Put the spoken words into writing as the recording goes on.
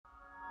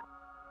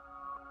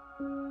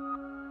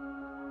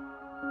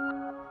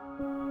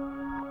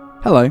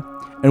Hello,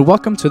 and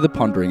welcome to the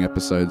Pondering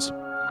episodes.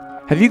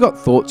 Have you got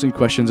thoughts and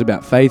questions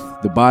about faith,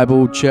 the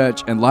Bible,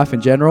 church, and life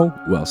in general?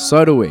 Well,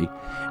 so do we.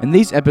 In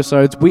these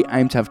episodes, we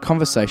aim to have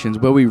conversations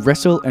where we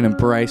wrestle and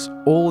embrace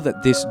all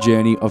that this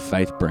journey of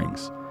faith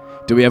brings.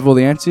 Do we have all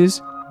the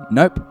answers?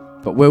 Nope,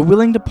 but we're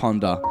willing to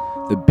ponder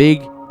the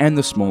big and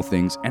the small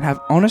things and have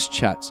honest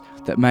chats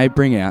that may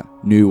bring out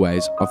new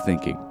ways of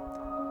thinking.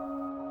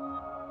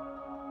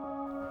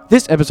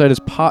 This episode is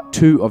part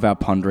 2 of our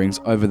ponderings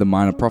over the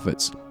minor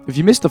prophets. If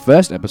you missed the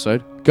first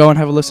episode, go and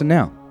have a listen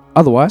now.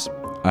 Otherwise,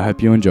 I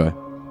hope you enjoy.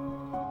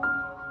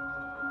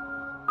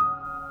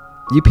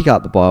 You pick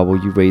up the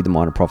Bible, you read the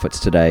minor prophets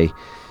today,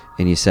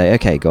 and you say,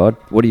 okay, God,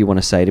 what do you want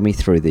to say to me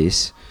through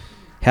this?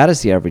 How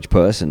does the average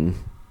person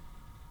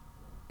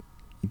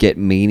get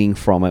meaning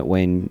from it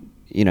when,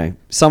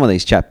 some of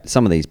these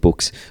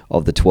books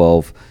of the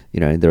 12,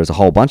 there's a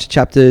whole bunch of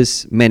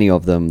chapters, many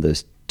of them,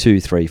 there's 2,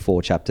 3,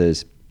 4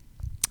 chapters.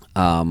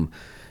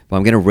 But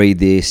I'm going to read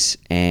this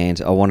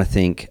and I want to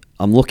think,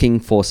 I'm looking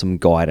for some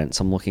guidance.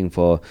 I'm looking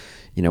for,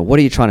 what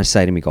are you trying to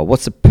say to me, God?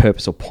 What's the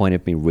purpose or point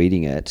of me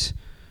reading it?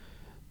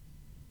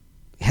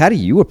 How do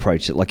you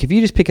approach it? Like if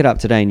you just pick it up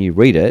today and you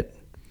read it,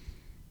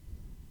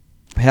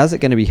 how's it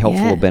going to be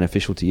helpful or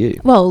beneficial to you?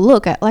 Well,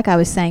 look, like I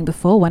was saying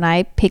before, when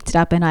I picked it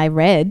up and I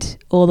read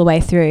all the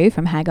way through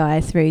from Haggai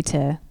through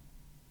to,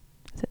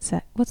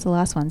 what's the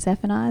last one?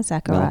 Zephaniah?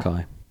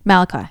 Zechariah?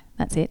 Malachi,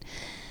 that's it.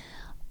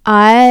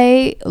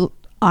 I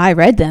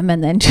read them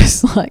and then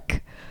just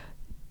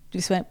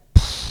went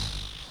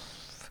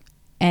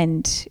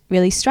and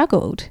really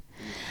struggled.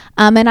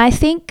 And I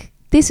think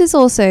this is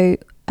also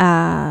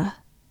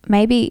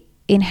maybe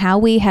in how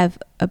we have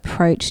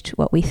approached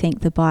what we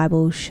think the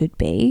Bible should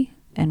be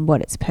and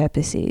what its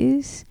purpose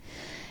is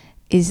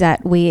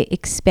that we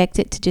expect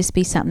it to just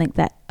be something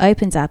that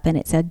opens up and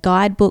it's a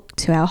guidebook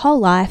to our whole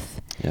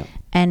life,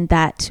 and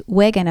that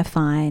we're going to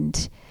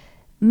find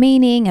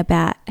meaning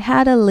about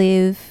how to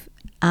live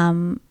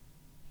on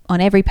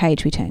every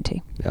page we turn to.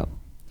 Yeah.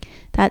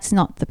 That's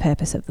not the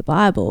purpose of the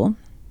Bible,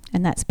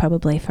 and that's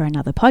probably for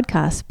another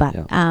podcast. But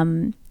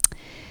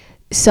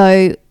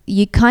so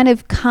you kind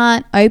of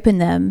can't open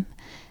them.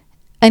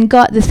 And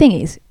God, the thing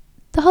is,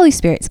 the Holy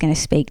Spirit's going to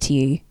speak to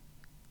you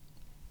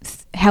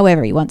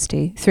however He wants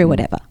to, through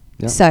whatever.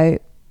 Yeah. So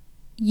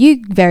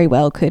you very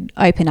well could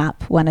open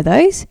up one of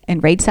those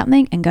and read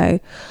something and go,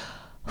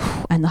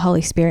 and the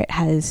Holy Spirit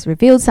has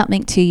revealed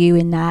something to you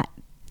in that,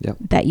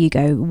 that you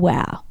go,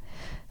 wow.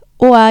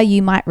 Or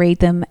you might read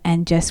them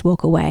and just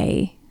walk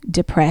away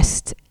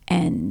depressed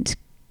and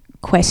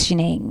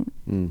questioning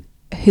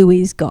who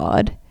is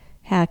God?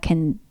 How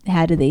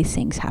do these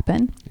things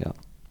happen? Yeah.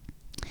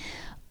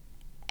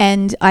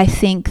 And I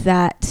think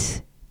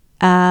that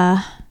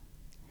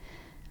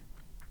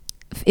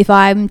if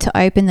I'm to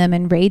open them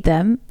and read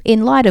them,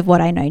 in light of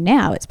what I know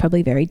now, it's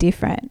probably very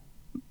different.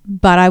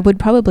 But I would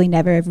probably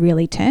never have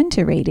really turned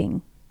to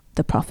reading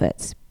the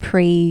prophets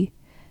pre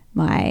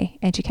my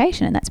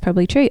education, and that's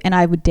probably true. And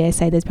I would dare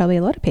say there's probably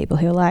a lot of people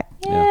who are like,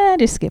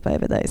 just skip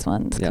over those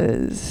ones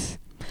because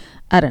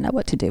I don't know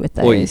what to do with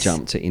those. Or you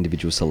jump to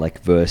individual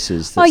select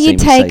verses. Or you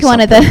take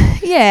one of the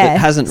that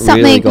hasn't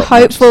something really got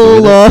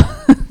hopeful, much to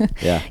do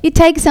with or you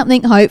take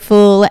something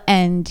hopeful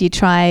and you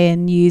try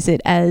and use it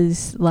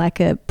as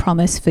like a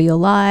promise for your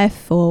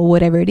life or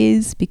whatever it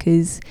is,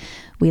 because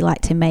we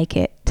like to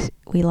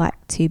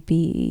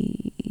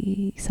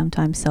be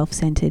sometimes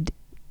self-centered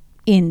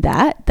in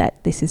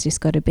that this has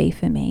just got to be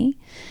for me.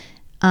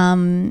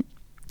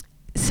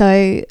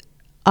 So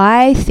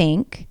I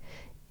think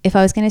if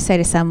I was going to say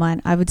to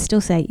someone, I would still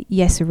say,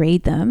 yes,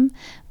 read them,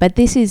 but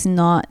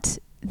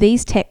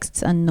these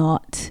texts are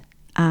not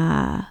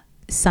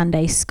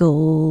Sunday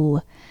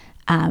school,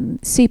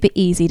 super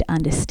easy to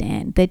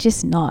understand. They're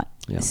just not.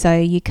 Yeah. So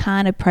you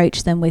can't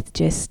approach them with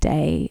just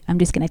I'm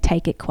just going to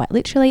take it quite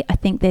literally. I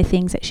think they're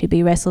things that should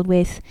be wrestled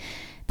with,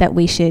 that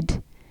we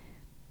should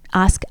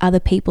ask other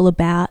people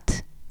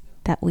about,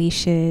 that we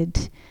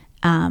should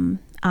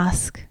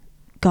ask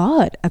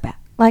God about.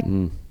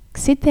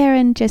 Sit there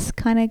and just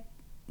kind of,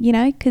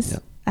 because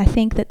I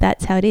think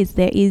that's how it is.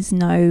 There is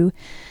no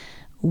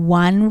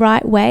one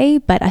right way,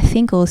 but I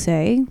think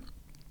also,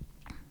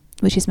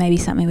 which is maybe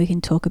something we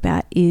can talk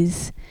about,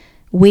 is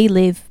we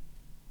live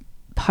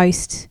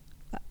post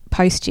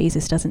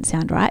Jesus doesn't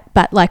sound right,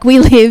 but we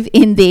live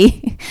in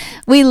the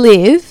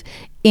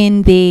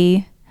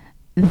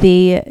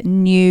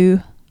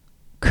new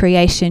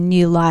creation,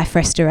 new life,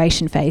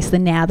 restoration phase, the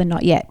now, the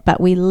not yet,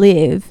 but we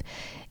live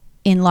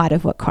in light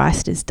of what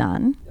Christ has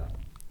done.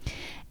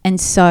 And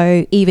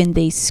so even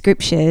these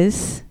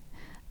scriptures,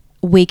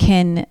 we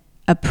can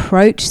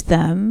approach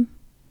them,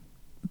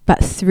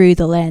 but through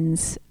the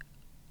lens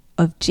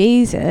of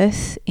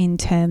Jesus, in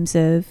terms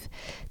of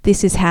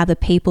this is how the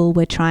people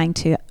were trying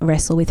to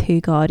wrestle with who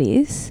God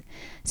is.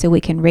 So we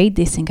can read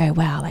this and go,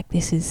 wow,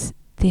 this is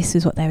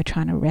what they were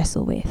trying to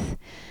wrestle with.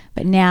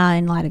 But now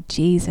in light of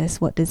Jesus,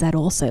 what does that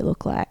also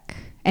look like?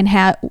 And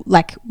how,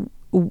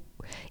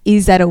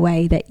 is that a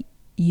way that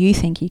you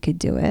think you could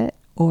do it?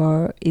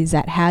 or is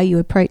that how you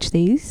approach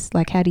these?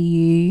 Like, how do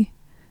you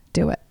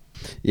do it?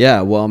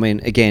 Yeah, well, I mean,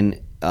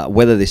 again,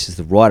 whether this is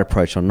the right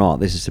approach or not,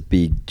 this is a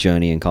big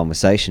journey and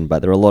conversation,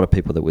 but there are a lot of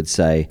people that would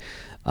say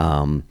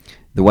the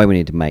way we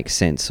need to make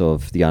sense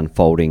of the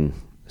unfolding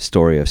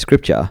story of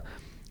Scripture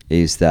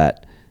is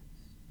that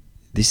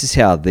this is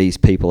how these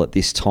people at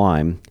this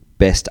time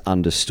best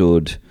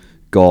understood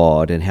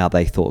God and how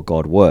they thought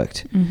God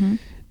worked. Mm-hmm.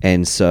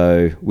 And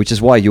so, which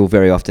is why you'll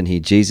very often hear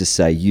Jesus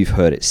say, "You've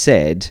heard it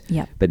said,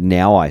 Yep. but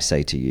now I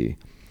say to you."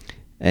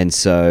 And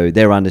so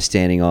their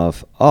understanding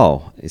of,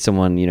 if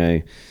someone,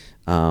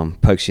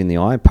 pokes you in the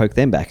eye, poke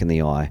them back in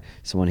the eye.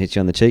 Someone hits you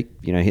on the cheek,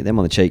 hit them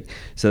on the cheek.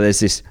 So there's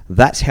this,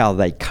 that's how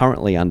they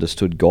currently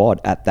understood God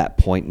at that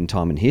point in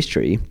time in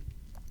history.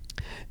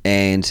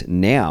 And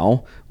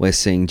now we're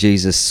seeing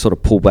Jesus sort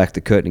of pull back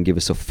the curtain and give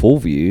us a full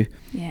view.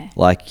 Yeah.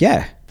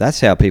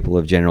 That's how people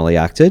have generally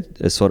acted.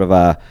 It's sort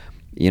of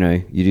you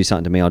do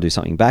something to me, I'll do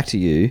something back to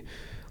you.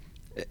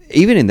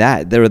 Even in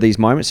that, there are these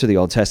moments through the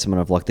Old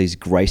Testament of like these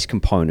grace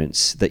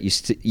components that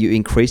you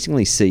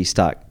increasingly see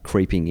start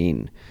creeping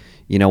in.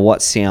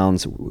 What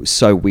sounds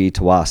so weird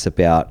to us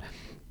about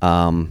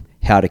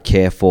how to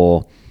care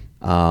for,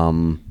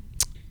 a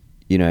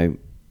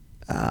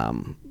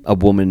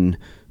woman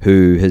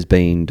who has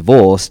been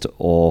divorced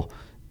or,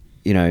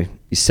 is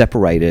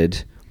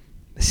separated,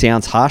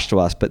 sounds harsh to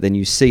us, but then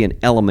you see an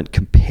element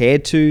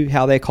compared to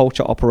how their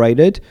culture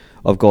operated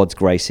of God's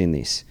grace in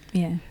this.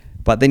 Yeah.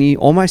 But then you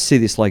almost see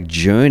this like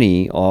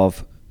journey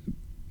of,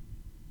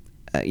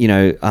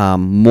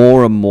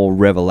 more and more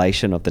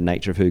revelation of the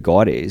nature of who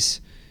God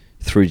is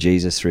through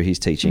Jesus, through his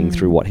teaching,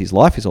 through what his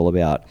life is all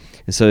about.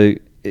 And so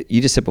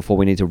you just said before,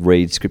 we need to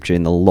read Scripture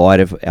in the light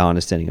of our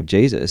understanding of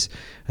Jesus.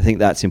 I think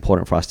that's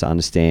important for us to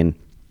understand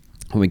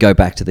when we go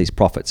back to these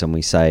prophets and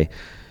we say,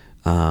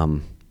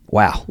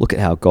 wow, look at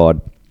how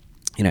God,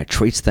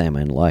 treats them.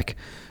 And like,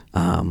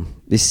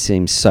 this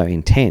seems so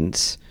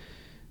intense.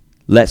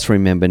 Let's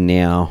remember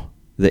now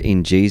that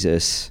in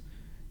Jesus,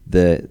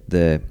 the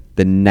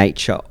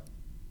nature,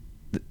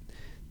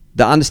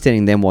 the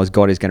understanding then was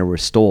God is going to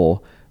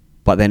restore,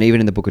 but then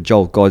even in the book of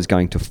Joel, God's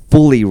going to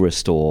fully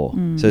restore.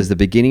 So there's the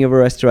beginning of a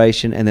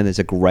restoration, and then there's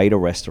a greater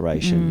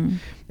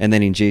restoration. And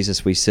then in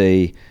Jesus, we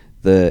see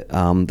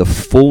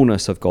the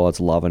fullness of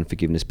God's love and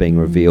forgiveness being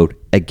revealed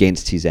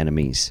against his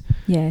enemies.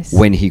 Yes.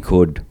 When he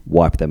could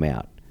wipe them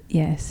out.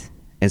 Yes.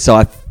 And so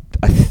I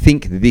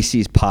think this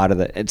is part of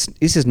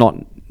this is not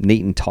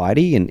neat and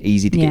tidy and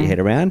easy to get your head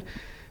around,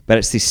 but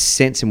it's this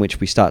sense in which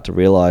we start to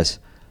realize,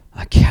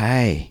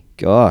 okay,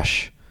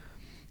 gosh,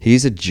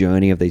 here's a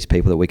journey of these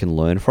people that we can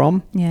learn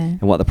from. Yeah.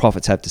 And what the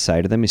prophets have to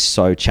say to them is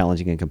so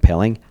challenging and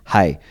compelling.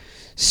 Hey,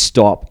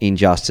 stop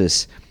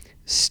injustice,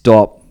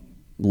 stop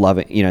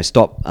loving,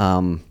 stop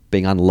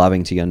being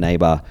unloving to your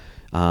neighbor,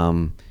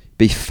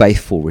 be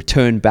faithful,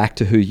 return back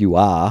to who you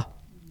are.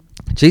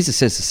 Jesus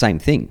says the same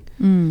thing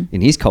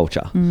in his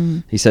culture.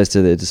 He says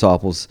to the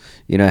disciples,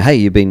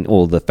 hey,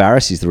 the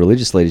Pharisees, the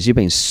religious leaders, you've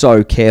been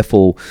so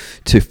careful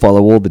to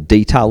follow all the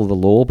detail of the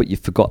law, but you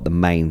forgot the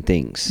main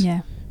things.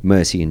 Yeah.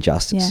 Mercy and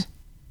justice. Yeah.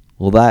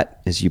 Well,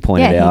 that, as you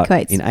pointed out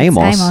in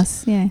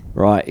Amos,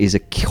 right, is a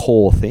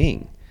core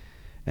thing.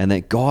 And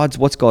that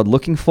what's God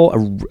looking for?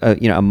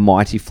 A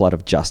mighty flood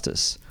of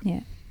justice.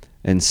 Yeah.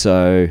 And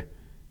so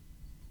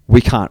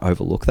we can't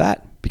overlook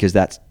that because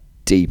that's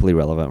deeply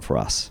relevant for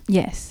us.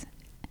 Yes.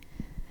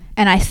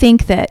 And I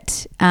think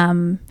that,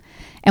 and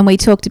we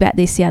talked about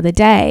this the other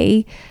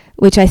day,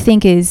 which I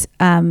think is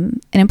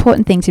an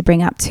important thing to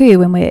bring up too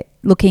when we're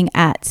looking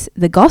at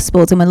the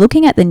Gospels and we're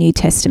looking at the New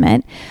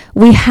Testament.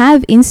 We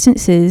have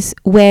instances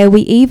where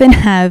we even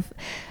have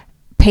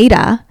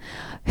Peter,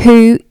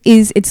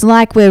 it's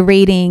like we're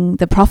reading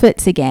the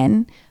prophets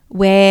again,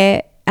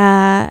 where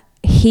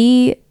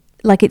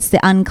it's the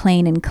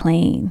unclean and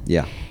clean.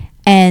 Yeah.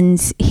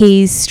 And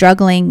he's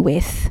struggling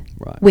with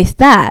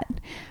that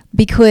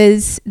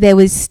because there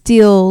was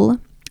still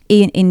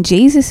in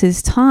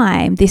Jesus's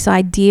time this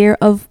idea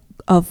of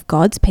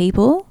God's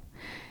people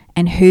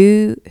and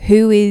who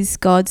is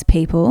God's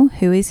people,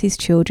 who is his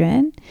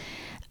children,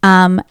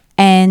 and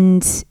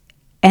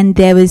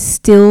there was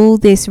still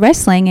this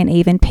wrestling, and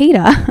even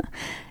Peter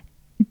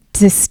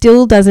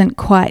still doesn't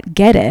quite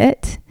get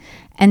it.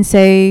 And so,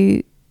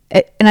 and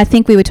I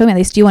think we were talking about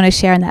this. Do you want to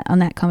share on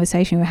that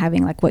conversation we were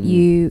having, like what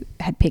you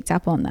had picked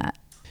up on that?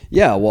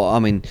 Yeah, well, I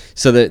mean,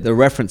 so the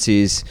reference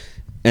is,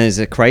 and there's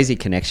a crazy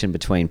connection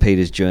between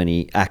Peter's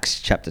journey,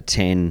 Acts chapter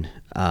 10,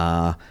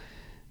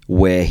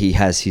 where he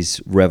has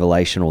his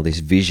revelation or this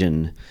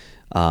vision,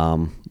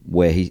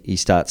 where he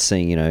starts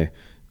seeing,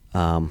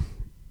 all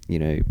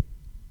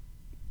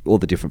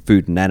the different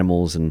food and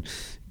animals, and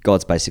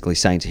God's basically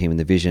saying to him in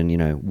the vision,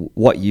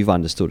 what you've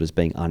understood as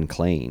being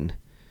unclean,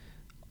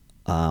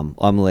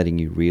 I'm letting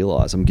you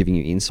realize, I'm giving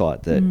you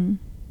insight that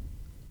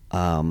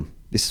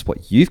this is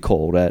what you've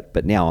called it,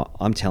 but now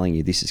I'm telling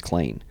you this is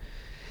clean.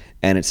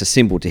 And it's a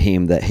symbol to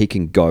him that he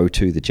can go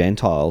to the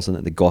Gentiles and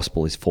that the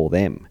gospel is for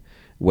them.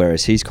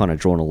 Whereas he's kind of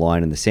drawn a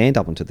line in the sand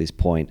up until this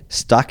point,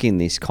 stuck in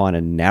this kind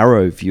of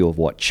narrow view of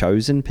what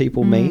chosen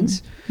people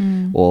means,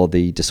 or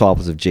the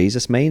disciples of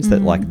Jesus means,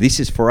 that like, this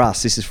is for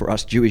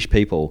us Jewish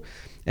people.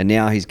 And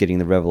now he's getting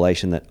the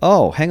revelation that,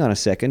 oh, hang on a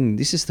second,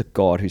 this is the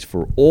God who's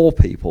for all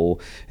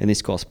people, and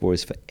this gospel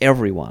is for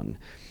everyone.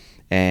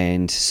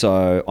 And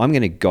so I'm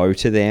going to go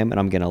to them and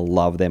I'm going to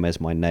love them as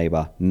my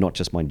neighbor, not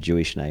just my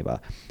Jewish neighbor.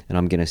 And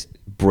I'm going to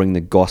bring the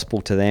gospel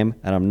to them.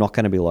 And I'm not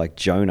going to be like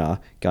Jonah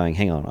going,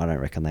 hang on, I don't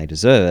reckon they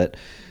deserve it.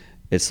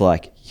 It's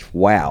like,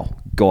 wow,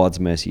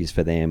 God's mercy is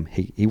for them.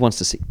 He wants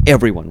to see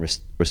everyone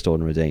restored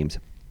and redeemed.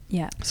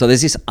 Yeah. So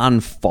there's this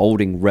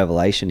unfolding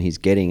revelation he's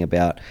getting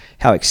about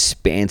how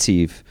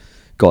expansive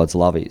God's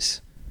love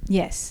is.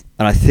 Yes.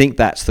 And I think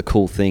that's the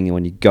cool thing.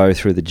 When you go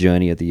through the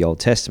journey of the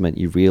Old Testament,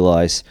 you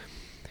realize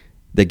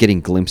they're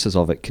getting glimpses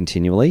of it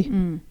continually,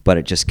 but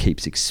it just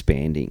keeps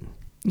expanding.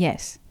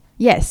 Yes.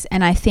 Yes.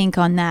 And I think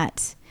on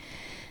that,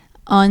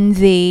 on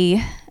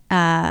the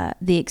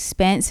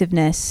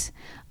expansiveness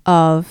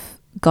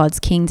of God's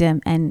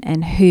kingdom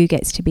and who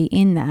gets to be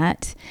in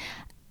that,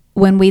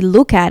 when we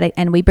look at it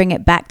and we bring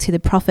it back to the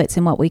prophets,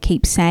 and what we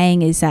keep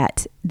saying is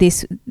that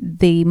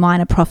the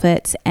minor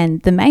prophets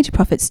and the major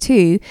prophets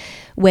too,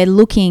 we're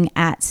looking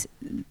at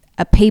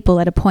a people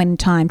at a point in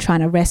time trying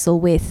to wrestle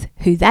with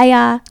who they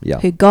are,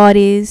 who God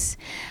is,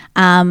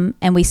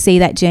 and we see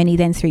that journey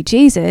then through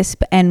Jesus.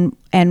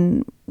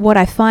 And what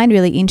I find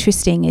really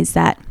interesting is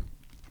that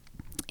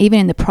even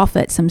in the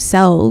prophets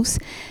themselves,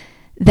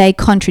 they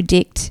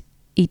contradict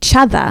each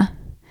other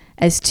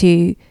as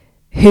to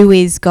who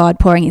is God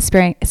pouring his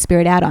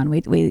spirit out on.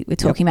 We're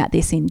talking about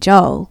this in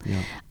Joel.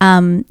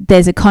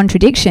 There's a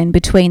contradiction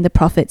between the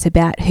prophets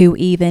about who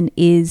even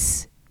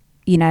is,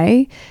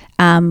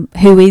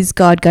 who is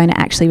God going to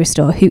actually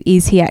restore? Who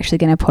is he actually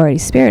going to pour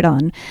his spirit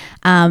on?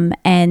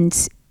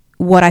 And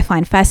what I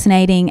find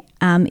fascinating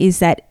is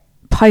that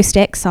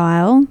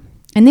post-exile,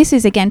 and this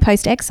is again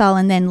post-exile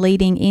and then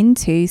leading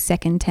into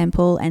Second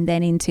Temple and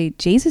then into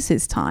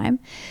Jesus's time,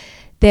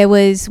 there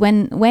was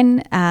when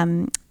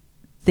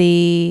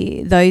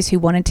those who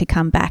wanted to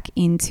come back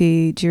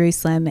into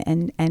Jerusalem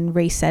and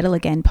resettle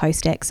again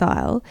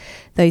post-exile,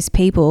 those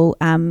people,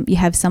 you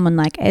have someone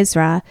like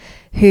Ezra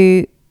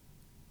who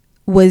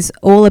was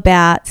all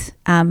about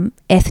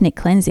ethnic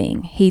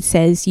cleansing. He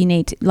says you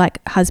need to, like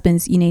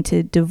husbands, you need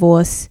to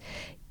divorce,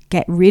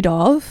 get rid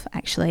of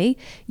actually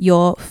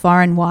your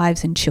foreign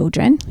wives and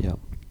children.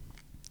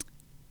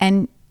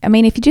 And I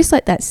mean, if you just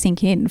let that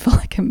sink in for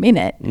like a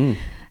minute,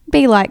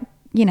 be like,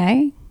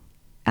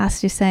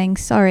 us just saying,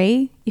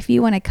 sorry, if you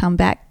want to come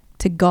back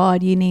to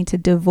God, you need to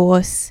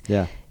divorce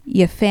your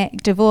your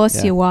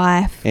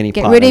wife,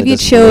 get rid of your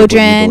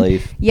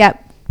children.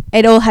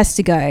 It all has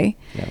to go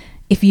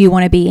if you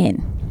want to be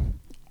in.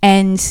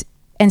 And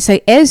so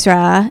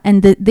Ezra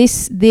and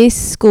this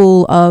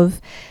school of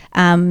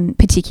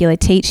particular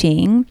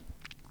teaching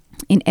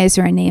in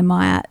Ezra and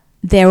Nehemiah,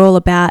 they're all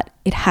about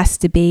it has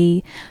to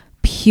be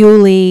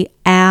purely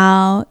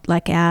our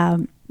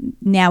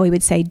now we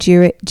would say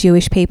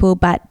Jewish people,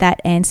 but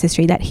that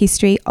ancestry, that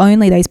history,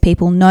 only those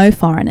people, no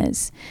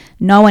foreigners,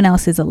 no one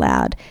else is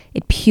allowed.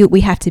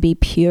 We have to be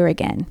pure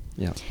again.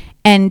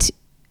 And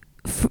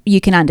you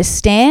can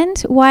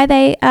understand why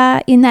they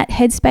are in that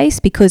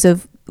headspace because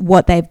of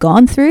what they've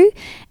gone through,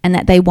 and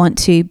that they want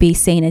to be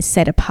seen as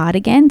set apart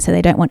again, so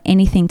they don't want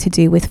anything to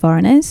do with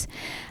foreigners.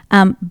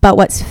 But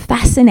what's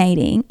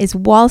fascinating is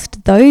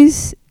whilst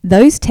those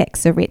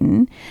texts are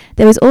written,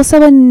 there was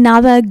also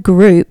another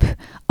group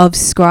of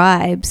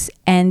scribes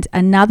and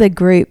another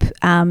group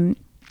who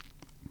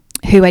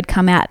had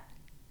come out,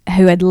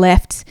 who had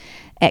left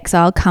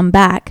exile, come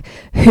back,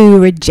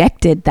 who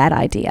rejected that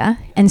idea.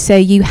 And so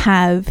you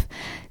have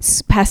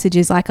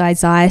passages like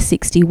Isaiah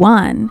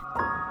 61.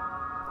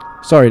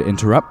 Sorry to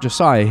interrupt,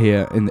 Josiah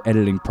here in the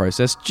editing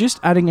process. Just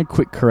adding a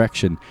quick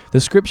correction. The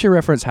scripture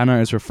reference Hannah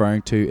is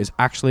referring to is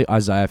actually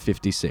Isaiah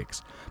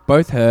 56.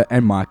 Both her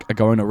and Mike are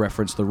going to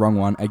reference the wrong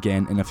one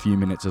again in a few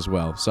minutes as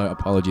well, so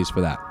apologies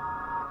for that.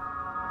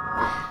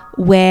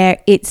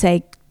 Where it's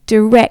a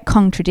direct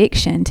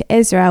contradiction to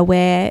Ezra,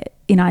 where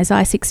in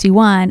Isaiah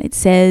 61 it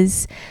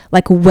says,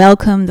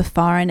 welcome the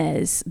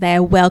foreigners, they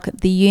are welcome,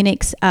 the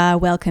eunuchs are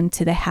welcome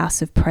to the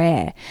house of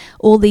prayer.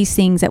 All these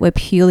things that were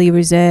purely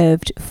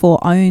reserved for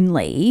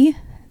only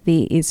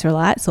the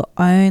Israelites or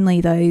only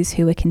those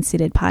who were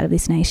considered part of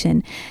this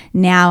nation.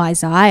 Now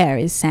Isaiah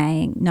is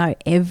saying, no,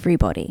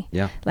 everybody,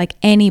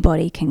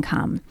 anybody can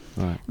come.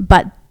 Right.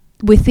 But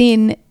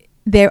within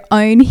their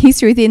own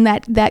history, within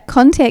that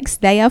context,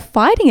 they are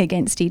fighting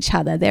against each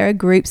other. There are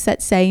groups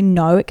that say,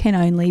 no, it can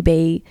only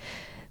be,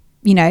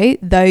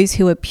 those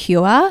who are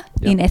pure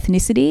in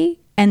ethnicity.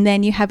 And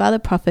then you have other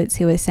prophets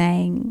who are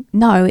saying,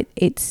 no,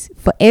 it's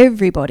for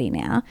everybody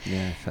now.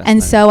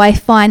 And so I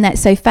find that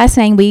so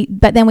fascinating.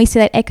 But then we see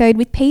that echoed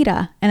with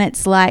Peter. And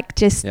it's like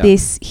just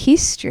this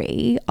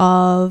history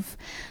of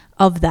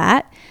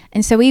that.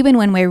 And so even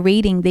when we're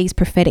reading these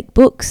prophetic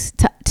books,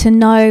 to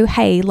know,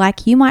 hey,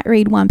 you might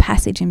read one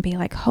passage and be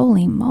like,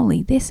 holy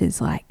moly, this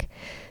is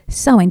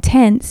so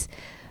intense.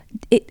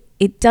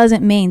 it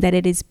doesn't mean that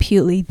it is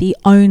purely the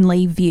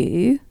only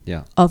view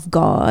of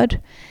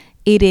God.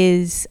 It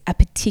is a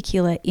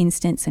particular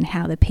instance in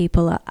how the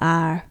people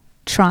are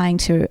trying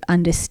to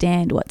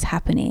understand what's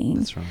happening.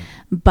 That's right.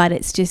 But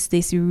it's just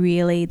this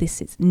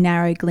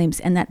narrow glimpse,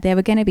 and that there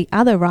were going to be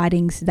other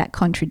writings that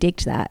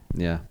contradict that.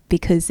 Yeah.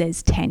 Because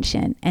there's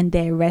tension and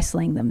they're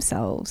wrestling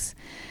themselves.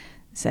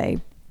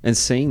 So, and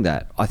seeing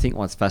that, I think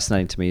what's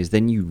fascinating to me is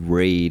then you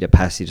read a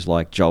passage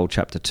like Joel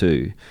chapter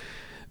 2,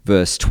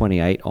 verse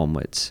 28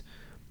 onwards,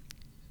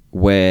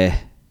 where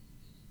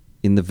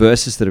in the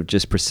verses that have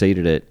just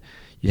preceded it,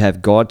 you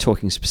have God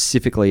talking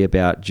specifically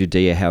about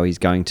Judea, how he's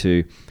going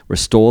to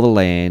restore the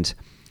land,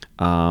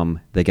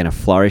 they're going to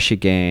flourish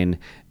again,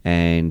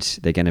 and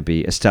they're going to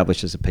be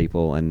established as a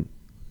people, and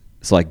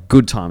it's like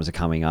good times are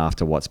coming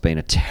after what's been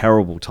a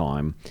terrible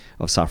time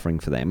of suffering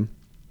for them.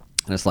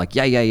 And it's like,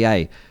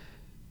 yay.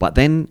 But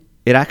then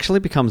it actually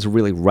becomes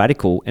really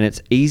radical, and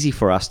it's easy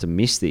for us to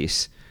miss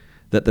this,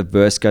 that the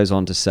verse goes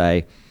on to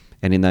say,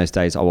 and in those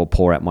days I will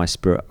pour out my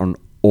spirit on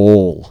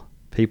all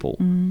people.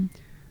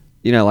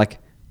 You know, like,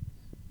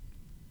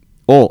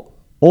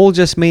 all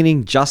just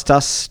meaning just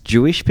us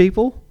Jewish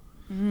people?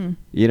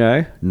 You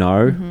know,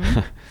 no.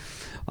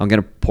 I'm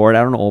going to pour it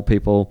out on all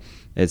people.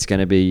 It's going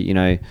to be, you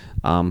know,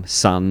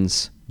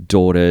 sons,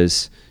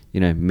 daughters,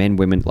 you know, men,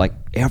 women, like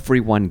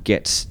everyone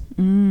gets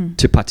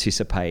to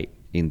participate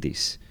in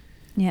this.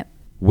 Yep.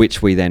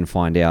 Which we then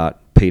find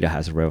out Peter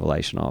has a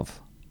revelation of.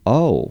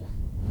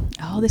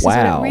 This is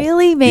what it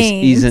really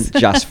means. This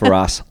isn't just for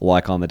us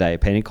like on the day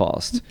of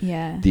Pentecost.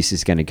 Yeah. This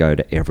is going to go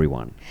to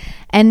everyone.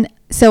 And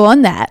so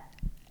on that,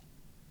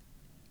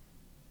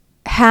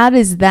 how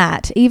does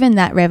that, even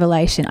that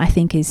revelation, I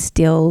think is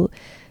still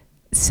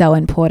so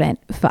important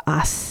for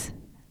us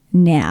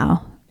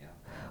now? Yeah.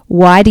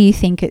 Why do you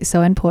think it's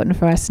so important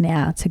for us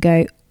now to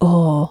go,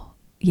 oh,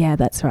 yeah,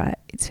 that's right,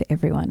 it's for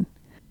everyone?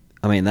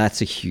 I mean,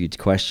 that's a huge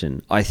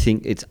question. I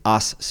think it's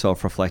us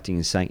self-reflecting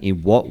and saying,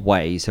 in what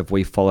ways have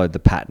we followed the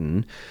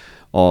pattern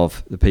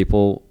of the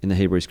people in the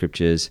Hebrew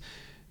Scriptures,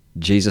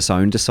 Jesus'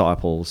 own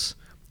disciples,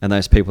 and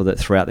those people that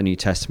throughout the New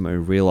Testament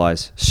we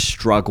realize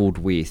struggled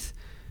with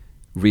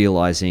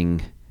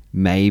realizing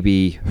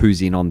maybe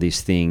who's in on this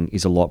thing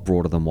is a lot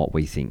broader than what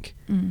we think.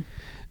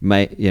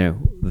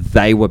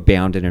 They were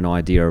bound in an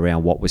idea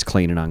around what was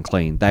clean and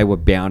unclean. They were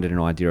bound in an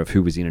idea of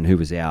who was in and who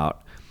was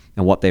out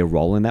and what their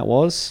role in that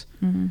was.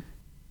 And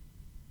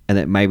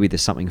that maybe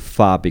there's something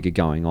far bigger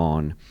going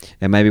on.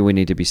 And maybe we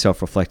need to be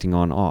self-reflecting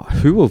on,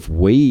 who have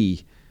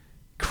we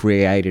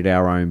created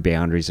our own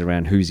boundaries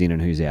around who's in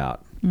and who's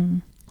out?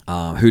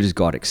 Who does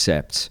God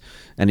accept?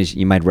 And as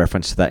you made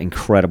reference to that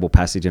incredible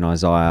passage in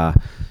Isaiah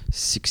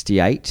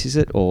 68, is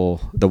it? Or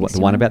the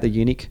one about the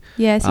eunuch?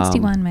 Yeah,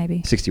 61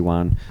 maybe.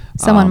 61.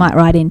 Someone might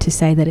write in to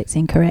say that it's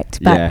incorrect,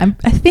 but yeah.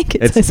 I think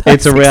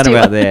it's around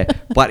about there.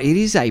 But it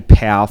is a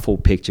powerful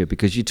picture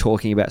because you're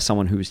talking about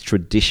someone who is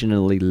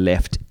traditionally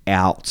left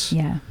out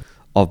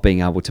of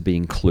being able to be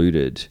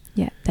included.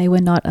 Yeah, they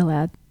were not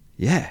allowed.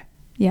 Yeah.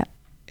 Yeah.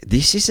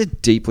 This is a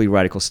deeply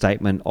radical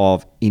statement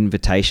of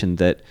invitation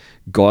that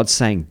God's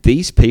saying,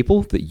 these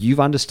people that you've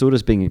understood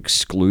as being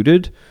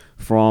excluded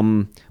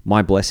from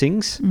my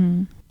blessings,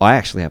 I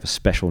actually have a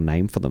special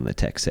name for them, the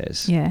text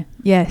says. Yeah.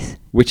 Yes.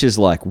 Which is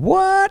like,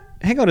 what?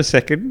 Hang on a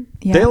second.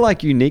 Yeah. They're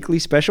like uniquely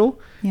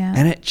special. Yeah.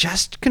 And it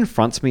just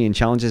confronts me and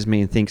challenges me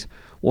and thinks,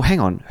 well,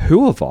 hang on,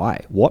 who have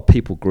I? What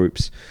people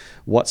groups?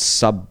 What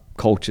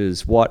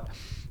subcultures? What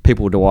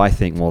people do I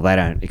think, well, they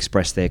don't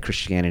express their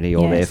Christianity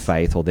or their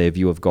faith or their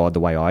view of God the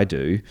way I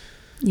do?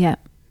 Yeah.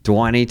 Do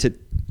I need to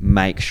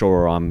make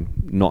sure I'm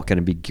not going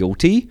to be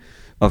guilty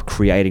of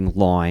creating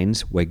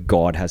lines where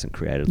God hasn't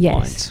created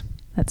lines?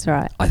 That's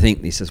right. I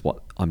think this is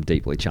what I'm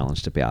deeply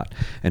challenged about,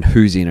 and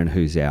who's in and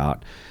who's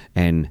out,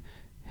 and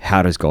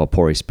how does God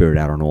pour his spirit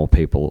out on all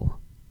people?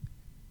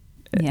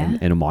 Yeah.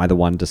 And am I the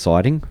one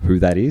deciding who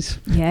that is?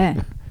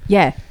 Yeah.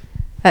 Yeah.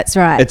 That's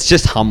right. It's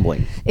just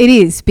humbling. It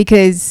is,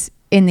 because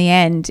in the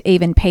end,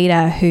 even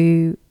Peter,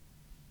 who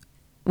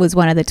was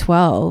one of the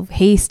 12,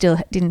 he still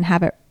didn't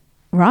have it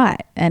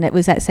right. And it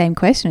was that same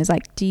question. It's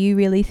like, do you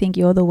really think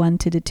you're the one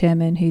to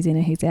determine who's in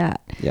and who's out?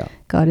 Yeah.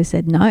 God has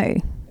said no.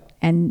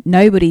 And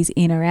nobody's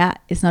in or out.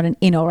 It's not an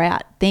in or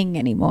out thing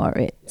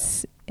anymore.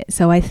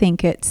 So I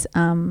think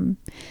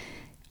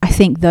I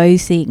think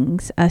those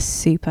things are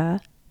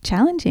super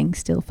challenging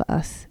still for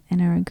us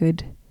and are a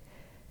good.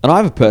 And I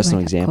have a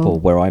personal example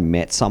where I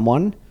met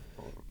someone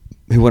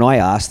who, when I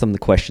asked them the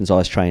questions I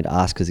was trained to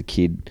ask as a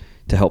kid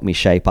to help me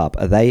shape up,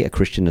 are they a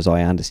Christian as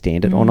I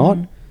understand it or not?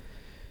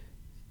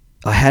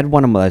 I had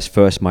one of those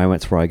first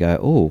moments where I go,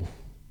 oh,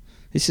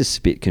 this is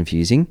a bit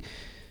confusing.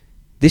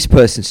 This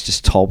person's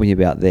just told me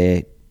about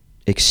their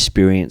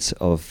experience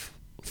of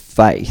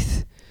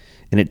faith,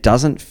 and it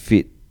doesn't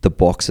fit the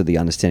box of the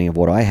understanding of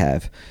what I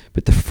have,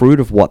 but the fruit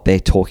of what they're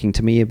talking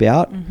to me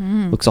about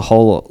looks a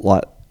whole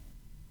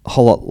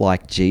lot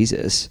like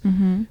Jesus.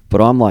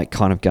 But I'm like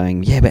kind of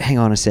going, yeah, but hang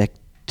on a sec.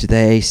 Do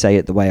they say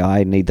it the way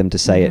I need them to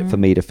say it for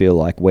me to feel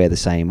like we're the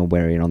same and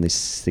we're in on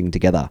this thing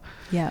together?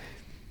 Yeah.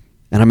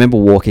 And I remember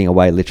walking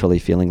away literally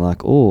feeling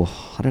like, oh,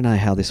 I don't know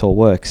how this all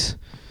works.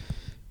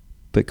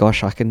 But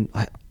gosh,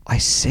 I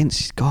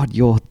sense, God,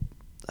 you're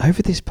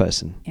over this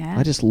person. Yeah.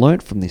 I just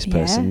learnt from this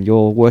person. Yeah.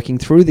 You're working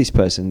through this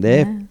person.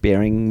 They're Yeah.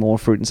 bearing more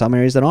fruit in some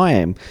areas than I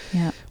am.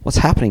 Yeah. What's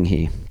happening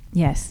here?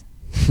 Yes.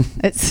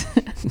 It's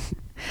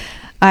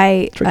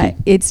Tricky.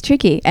 it's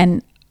tricky.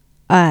 And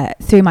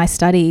through my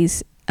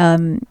studies,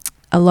 a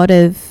lot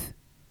of,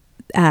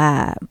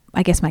 I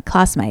guess my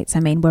classmates, I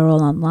mean, we're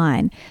all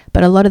online,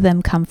 but a lot of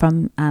them come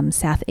from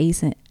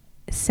Southeastern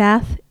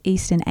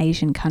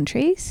Asian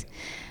countries.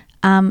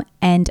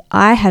 And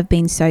I have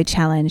been so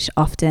challenged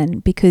often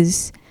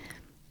because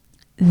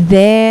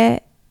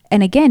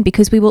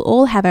because we will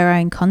all have our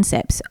own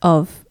concepts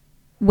of,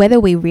 whether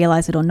we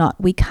realize it or not,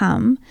 we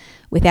come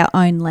with our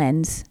own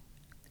lens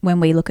when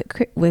we look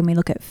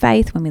at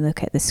faith, when we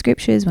look at the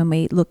scriptures,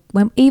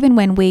 even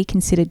when we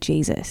consider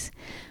Jesus,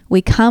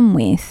 we come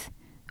with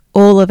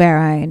all of our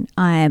own.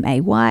 I am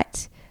a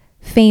white,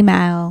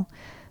 female,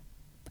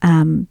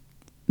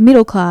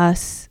 middle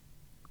class,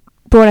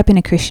 brought up in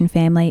a Christian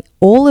family.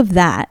 All of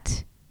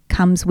that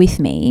comes with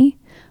me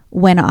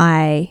when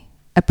I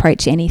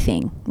approach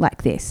anything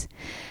like this.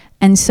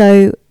 And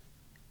so,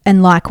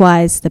 and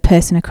likewise, the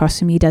person across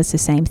from you does the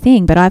same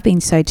thing. But I've been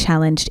so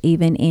challenged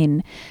even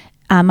in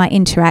my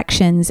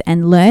interactions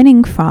and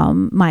learning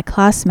from my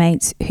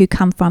classmates who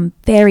come from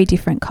very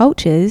different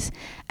cultures.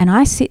 And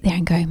I sit there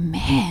and go,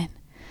 man,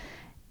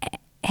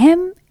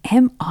 am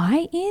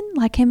I in?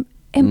 Like,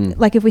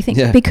 like if we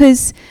think,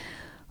 because,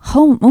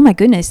 oh my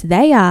goodness,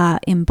 they are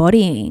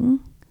embodying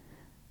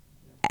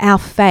our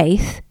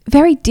faith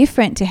very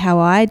different to how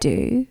I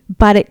do,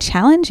 but it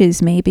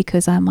challenges me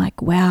because I'm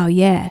like, wow,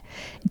 yeah.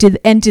 Do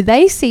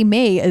they see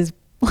me as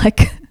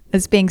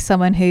being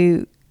someone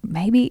who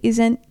maybe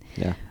isn't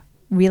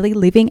really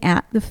living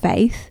out the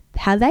faith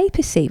how they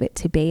perceive it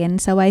to be? And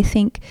so I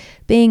think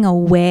being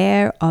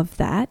aware of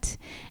that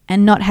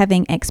and not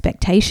having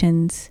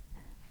expectations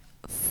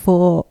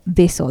for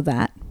this or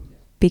that,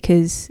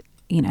 because,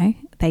 you know,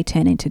 they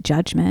turn into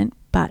judgment.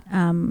 But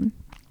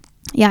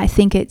I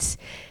think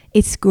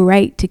it's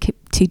great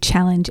to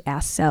challenge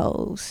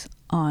ourselves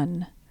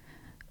on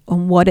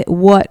what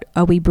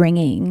are we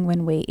bringing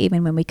when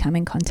we come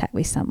in contact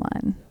with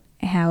someone.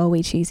 How are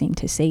we choosing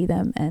to see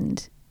them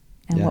and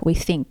what we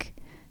think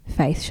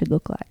faith should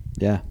look like?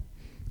 Yeah,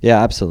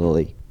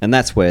 absolutely. And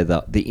that's where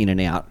the in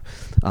and out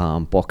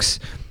box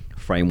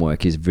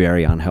framework is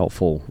very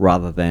unhelpful,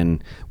 rather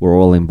than we're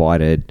all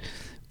invited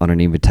on an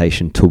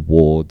invitation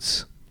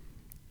towards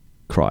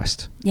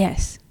Christ.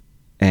 Yes.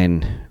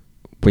 And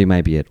we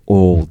may be at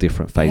all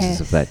different phases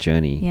of that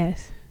journey.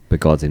 Yes. But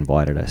God's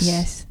invited us.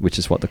 Yes. Which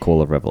is what the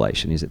call of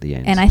Revelation is at the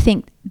end. And I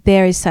think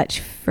there is such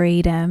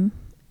freedom,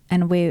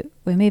 and we're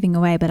moving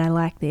away, but I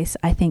like this.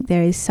 I think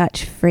there is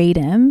such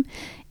freedom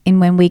in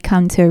when we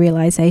come to a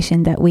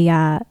realization that we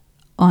are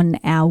on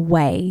our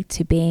way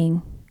to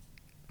being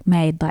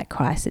made like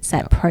Christ. It's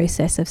that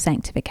process of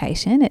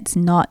sanctification. It's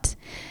not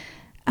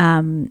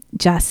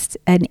just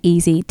an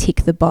easy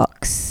tick the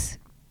box,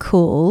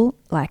 cool,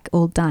 like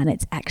all done.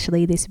 It's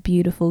actually this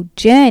beautiful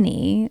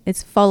journey.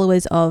 It's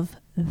followers of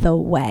the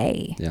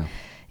way. Yeah.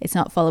 It's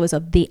not followers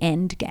of the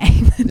end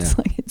game.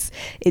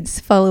 It's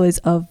followers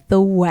of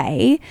the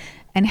way.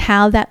 And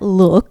how that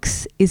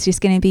looks is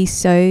just going to be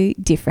so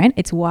different.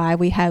 It's why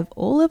we have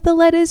all of the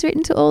letters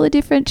written to all the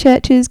different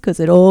churches, because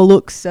it all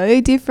looks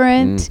so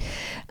different.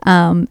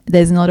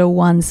 There's not a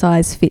one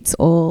size fits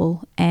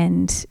all.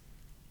 And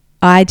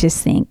I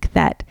just think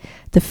that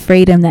the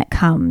freedom that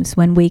comes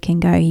when we can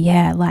go,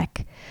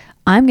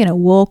 I'm going to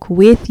walk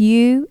with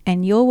you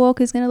and your walk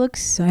is going to look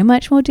so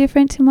much more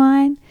different to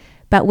mine,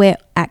 but we're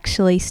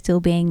actually still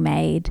being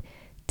made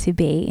to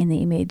be in the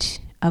image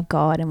of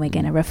God, and we're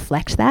going to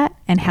reflect that.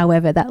 And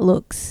however that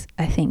looks,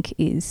 I think,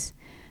 is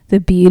the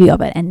beauty of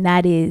it. And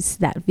that is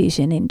that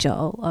vision in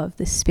Joel of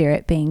the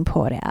Spirit being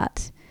poured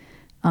out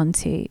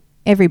onto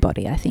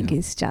everybody, I think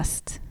is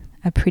just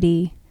a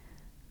pretty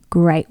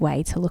great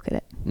way to look at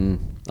it.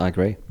 I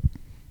agree.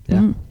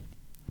 Yeah.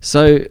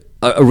 So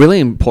a really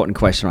important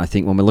question, I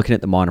think, when we're looking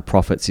at the minor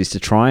prophets is to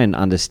try and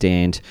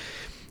understand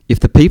if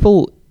the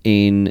people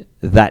in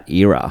that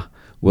era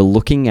were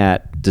looking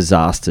at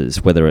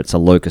disasters, whether it's a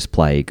locust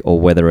plague or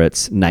whether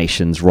it's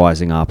nations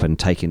rising up and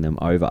taking them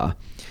over.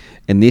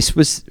 And this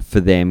was for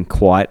them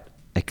quite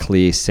a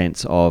clear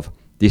sense of,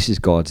 this is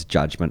God's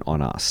judgment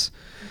on us.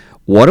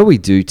 What do we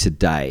do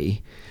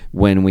today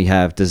when we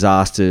have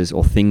disasters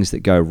or things that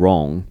go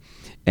wrong,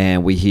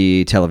 and we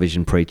hear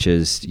television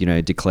preachers,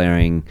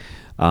 declaring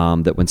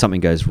that when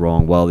something goes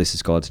wrong, well, this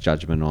is God's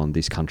judgment on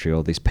this country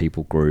or this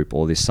people group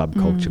or this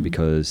subculture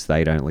because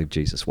they don't live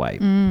Jesus' way.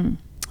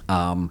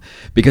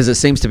 Because it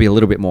seems to be a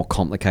little bit more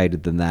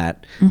complicated than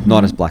that,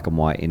 not as black and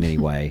white in any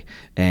way,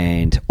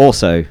 and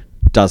also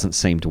doesn't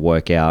seem to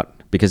work out,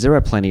 because there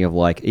are plenty of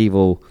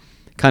evil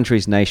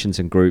countries, nations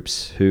and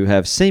groups who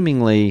have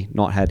seemingly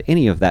not had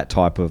any of that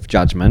type of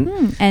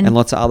judgment, and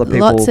lots of other people.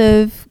 Lots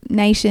of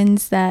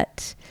nations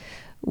that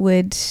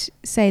would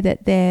say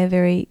that they're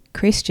very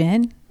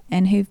Christian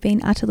and who've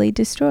been utterly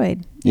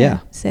destroyed. Yeah.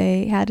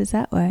 So how does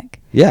that work?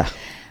 Yeah.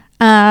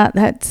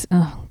 That's,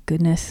 oh,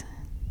 goodness.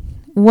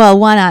 Well,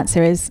 one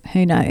answer is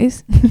who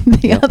knows.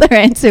 The other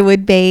answer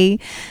would be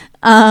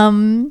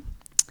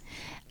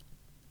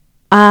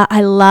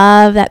I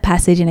love that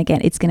passage, and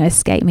again, it's going to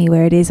escape me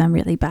where it is. I'm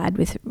really bad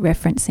with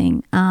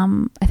referencing.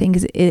 I think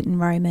it's in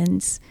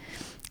Romans,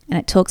 and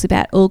it talks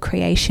about all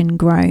creation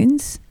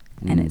groans,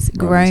 and it's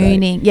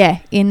groaning. Yeah,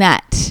 in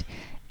that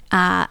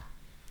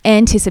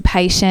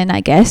anticipation,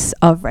 I guess,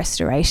 of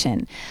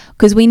restoration,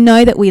 because we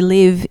know that we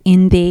live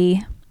in the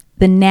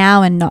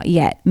now and not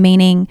yet,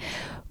 meaning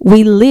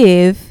we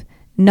live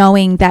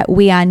knowing that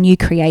we are new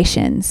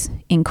creations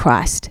in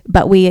Christ,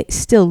 but we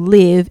still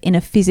live in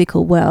a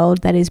physical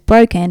world that is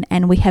broken,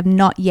 and we have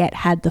not yet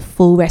had the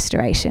full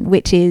restoration,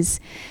 which is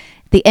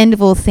the end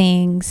of all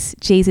things.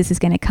 Jesus is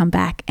going to come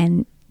back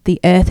and the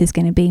earth is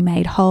going to be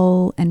made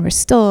whole and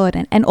restored,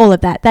 and all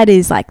of that. That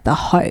is like the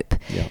hope.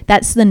 Yeah.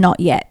 That's the not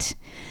yet.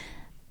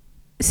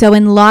 So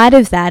in light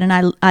of that, and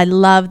I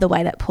love the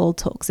way that Paul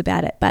talks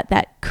about it, but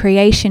that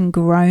creation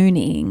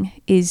groaning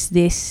is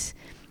this,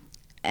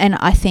 and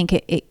I think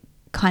it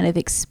kind of,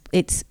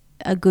 it's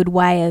a good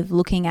way of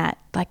looking at,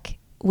 like,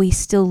 we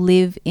still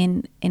live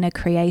in a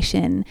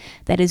creation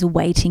that is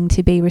waiting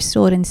to be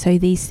restored. And so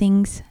these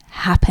things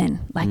happen.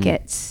 Like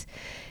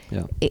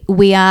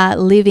we are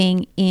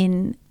living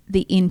in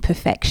the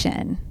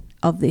imperfection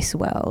of this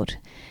world.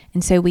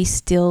 And so we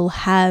still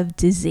have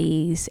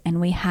disease, and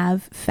we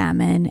have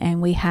famine,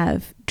 and we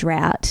have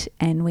drought,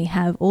 and we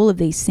have all of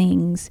these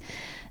things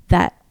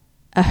that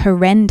are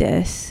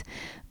horrendous,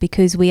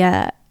 because we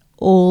are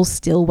all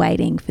still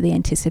waiting for the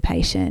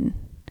anticipation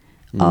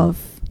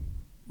of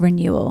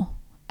renewal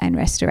and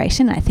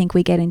restoration. I think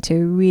we get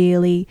into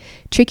really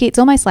tricky, it's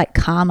almost like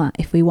karma,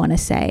 if we want to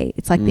say,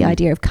 it's like the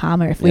idea of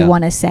karma, if we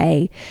want to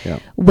say,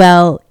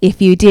 well,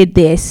 if you did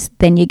this,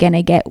 then you're going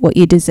to get what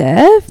you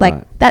deserve.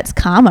 Like that's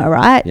karma,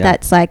 right? Yeah.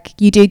 That's like,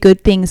 you do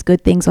good things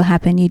will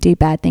happen. You do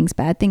bad things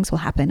will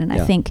happen. And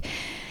I think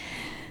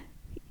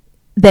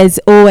there's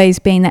always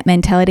been that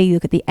mentality. You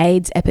look at the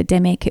AIDS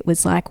epidemic, it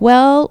was like,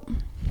 well,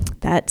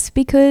 that's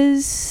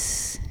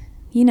because,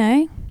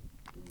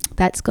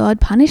 that's God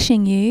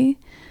punishing you.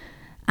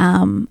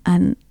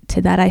 And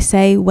to that I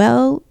say,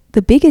 well,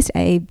 the biggest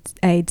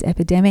AIDS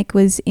epidemic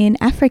was in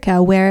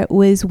Africa, where it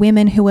was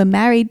women who were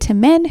married to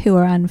men who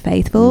were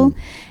unfaithful,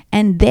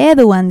 and they're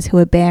the ones who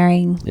are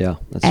bearing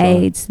that's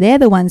AIDS. Right. They're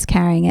the ones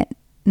carrying it,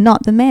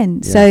 not the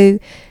men. Yeah. So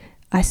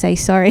I say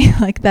sorry,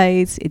 like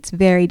those, it's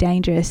very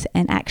dangerous.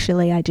 And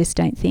actually, I just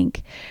don't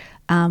think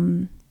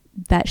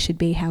that should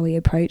be how we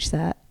approach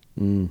that.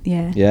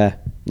 Yeah. Yeah.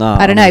 No,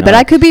 I don't know, but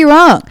I could be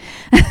wrong.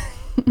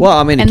 Well,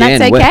 I mean,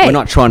 again, okay. we're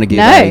not trying to give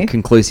a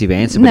conclusive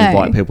answer, but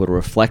invite people to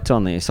reflect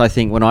on this. I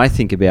think when I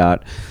think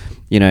about,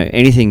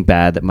 anything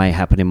bad that may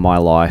happen in my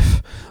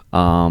life,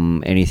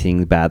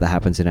 anything bad that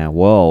happens in our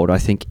world, I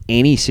think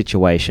any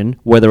situation,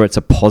 whether it's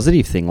a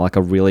positive thing, like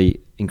a really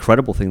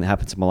incredible thing that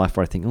happens in my life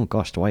where I think, oh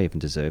gosh, do I even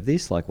deserve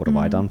this? Like, what have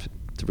I done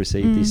to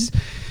receive this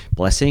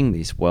blessing,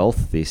 this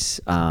wealth,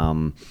 this,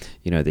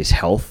 this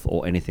health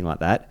or anything like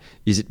that?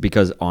 Is it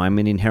because I'm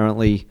an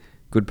inherently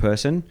good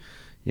person?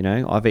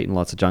 I've eaten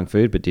lots of junk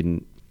food but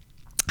didn't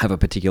have a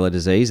particular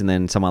disease, and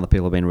then some other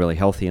people have been really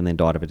healthy and then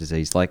died of a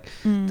disease. Like,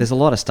 there's a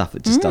lot of stuff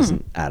that just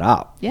doesn't add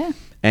up. Yeah.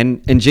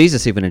 And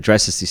Jesus even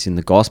addresses this in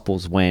the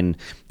Gospels when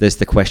there's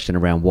the question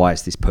around why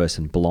is this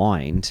person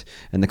blind,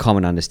 and the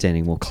common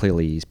understanding, well,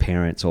 clearly his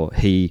parents or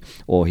he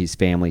or his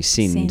family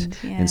sinned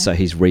and so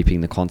he's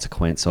reaping the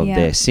consequence of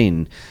their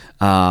sin.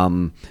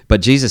 But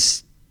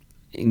Jesus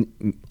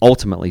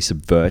ultimately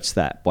subverts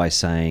that by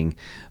saying,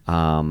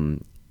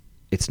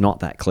 it's not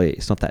that clear.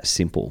 It's not that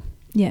simple.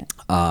 Yeah.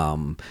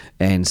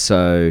 And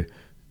so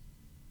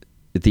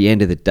at the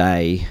end of the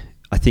day,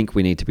 I think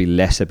we need to be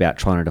less about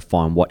trying to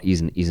define what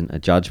is and isn't a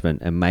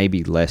judgment, and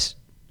maybe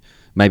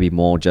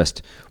more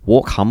just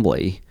walk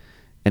humbly,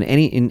 and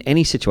in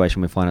any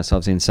situation we find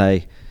ourselves in,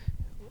 say,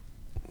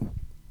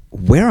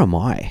 where am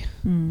I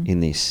in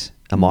this?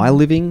 Am I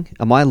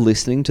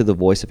listening to the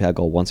voice of how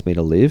God wants me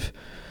to live?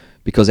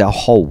 Because our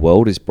whole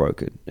world is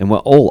broken, and we're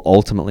all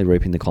ultimately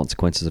reaping the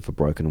consequences of a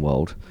broken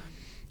world.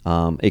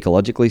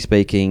 Ecologically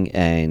speaking,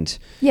 and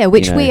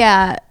which we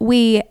are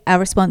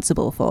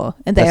responsible for.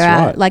 And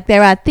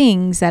there are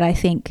things that I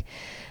think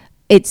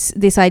it's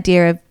this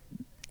idea of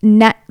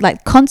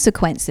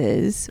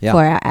consequences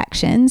for our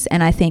actions,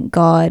 and I think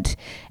God,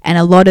 and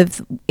a lot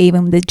of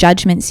even the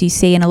judgments you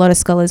see, and a lot of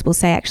scholars will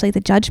say actually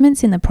the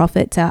judgments in the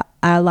prophets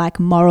are like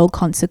moral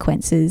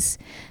consequences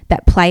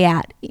that play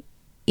out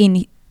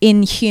in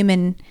the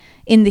human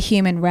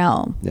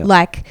realm,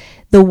 like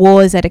the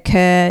wars that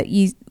occur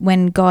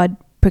when God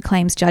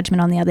proclaims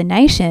judgment on the other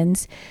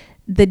nations.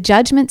 The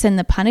judgments and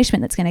the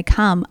punishment that's going to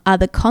come are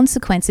the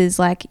consequences,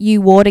 like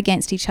you warred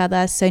against each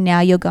other, so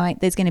now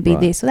there's going to be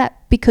this or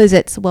that, because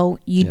it's, well,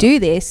 you do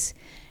this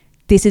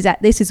is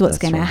what's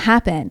going to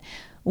happen.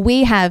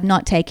 We have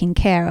not taken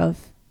care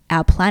of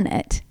our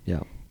planet,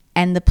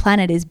 and the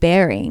planet is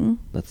bearing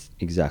that's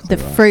exactly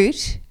the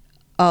fruit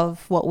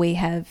of what we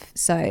have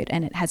sowed,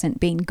 and it hasn't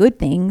been good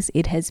things.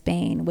 It has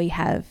been, we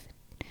have,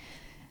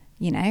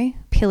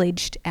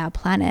 pillaged our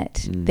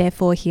planet.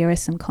 Therefore, here are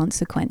some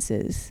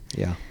consequences.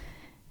 Yeah.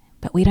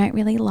 But we don't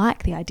really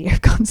like the idea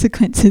of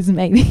consequences,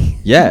 maybe.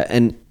 Yeah,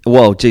 and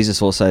well,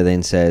 Jesus also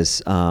then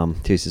says to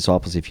his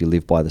disciples, if you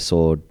live by the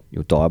sword,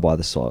 you'll die by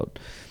the sword.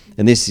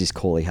 And this is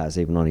call he has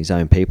even on his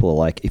own people.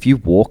 Like, if you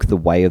walk the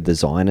way of the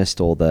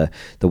Zionist or the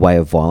way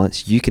of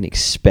violence, you can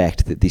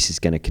expect that this is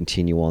going to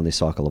continue on, this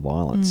cycle of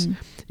violence.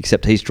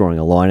 Except he's drawing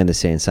a line in the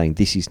sand saying,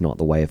 this is not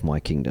the way of my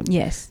kingdom.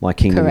 Yes, my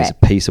kingdom correct. is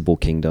a peaceable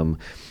kingdom.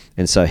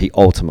 And so he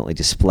ultimately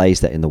displays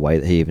that in the way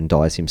that he even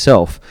dies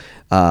himself.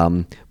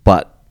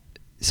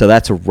 So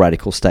that's a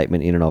radical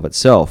statement in and of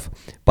itself.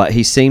 But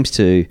he seems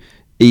to,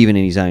 even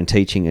in his own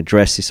teaching,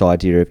 address this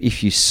idea of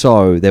if you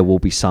sow, there will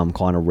be some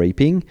kind of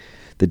reaping.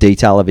 The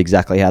detail of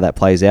exactly how that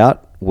plays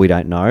out, we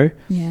don't know.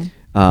 Yeah.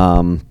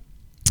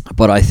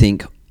 But I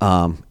think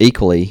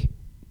equally,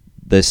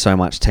 there's so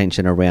much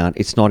tension around,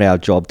 it's not our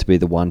job to be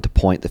the one to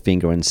point the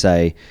finger and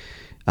say,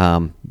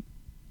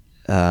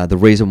 the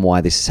reason why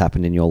this has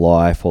happened in your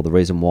life or the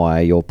reason why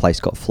your place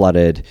got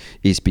flooded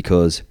is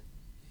because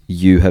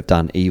you have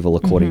done evil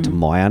according to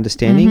my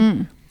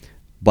understanding,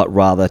 but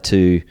rather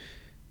to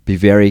be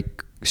very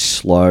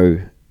slow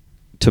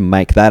to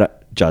make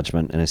that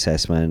judgment and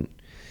assessment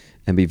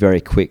and be very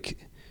quick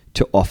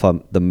to offer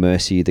the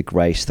mercy, the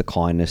grace, the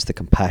kindness, the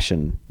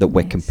compassion that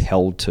we're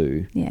compelled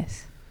to.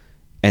 Yes.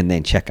 And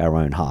then check our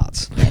own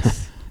hearts.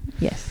 Yes.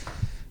 Yes.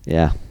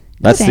 Yeah.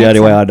 That's the only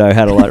way I know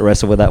how to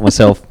wrestle with that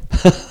myself.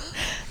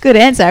 Good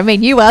answer. I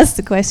mean, you asked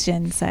the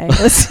question, so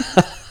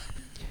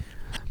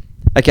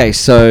Okay,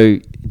 so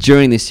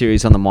during this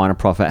series on the minor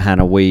prophet,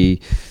 Hannah,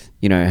 we,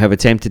 have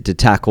attempted to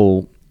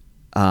tackle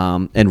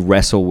and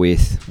wrestle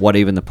with what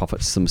even the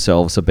prophets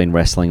themselves have been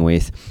wrestling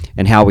with,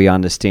 and how we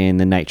understand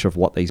the nature of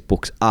what these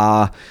books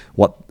are,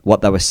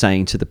 what they were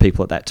saying to the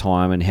people at that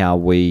time, and how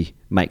we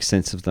make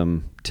sense of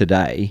them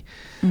today.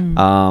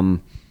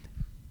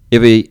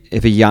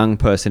 If a young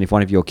person, if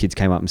one of your kids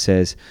came up and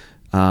says,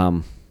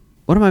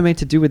 "What am I meant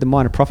to do with the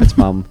minor prophets,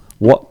 Mum?"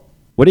 What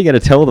are you going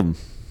to tell them?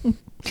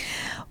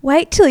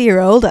 Wait till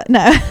you're older.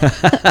 No.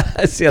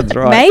 That sounds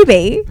right.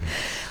 Maybe.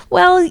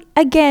 Well,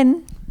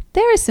 again,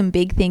 there are some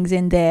big things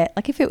in there.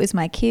 Like if it was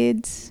my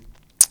kids,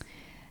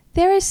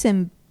 there are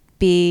some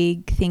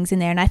big things in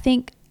there. And I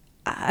think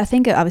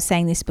I was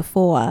saying this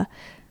before.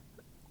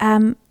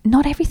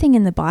 Not everything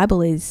in the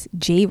Bible is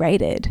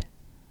G-rated.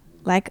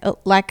 Like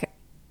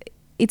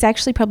it's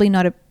actually probably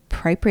not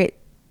appropriate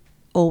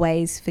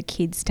always for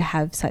kids to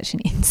have such an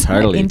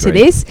insight into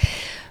this,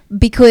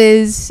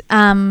 because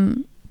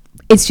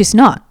it's just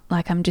not.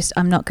 Like I'm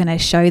not going to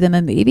show them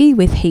a movie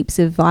with heaps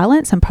of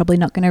violence. I'm probably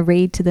not going to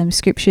read to them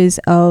scriptures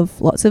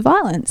of lots of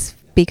violence,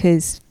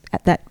 because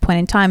at that point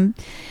in time.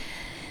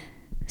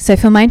 So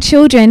for my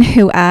children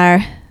who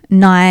are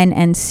 9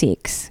 and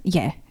 6,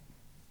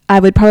 I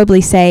would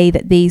probably say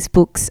that these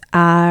books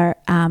are,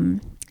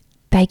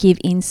 they give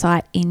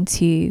insight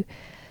into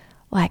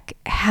like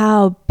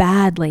how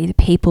badly the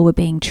people were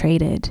being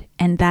treated,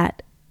 and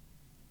that,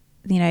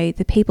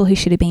 the people who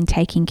should have been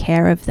taking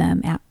care of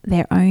them,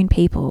 their own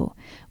people,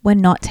 were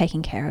not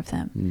taking care of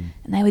them.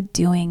 And they were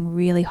doing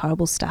really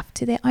horrible stuff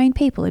to their own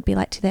people. It'd be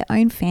like to their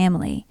own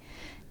family.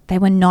 They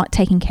were not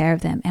taking care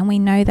of them. And we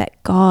know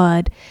that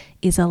God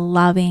is a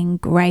loving,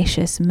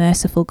 gracious,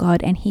 merciful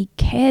God, and he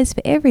cares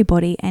for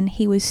everybody. And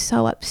he was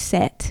so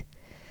upset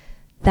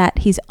that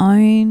his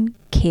own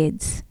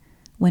kids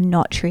were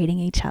not treating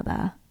each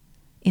other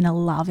in a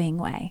loving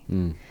way.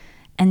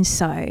 And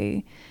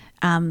so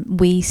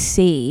we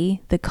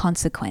see the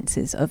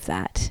consequences of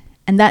that.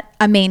 And that,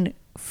 I mean,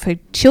 for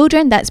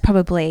children, that's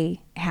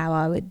probably how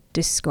I would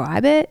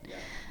describe it.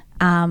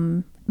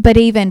 But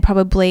even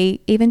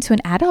to an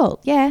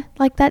adult,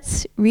 like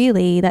that's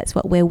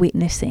what we're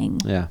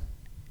witnessing. Yeah.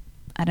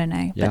 I don't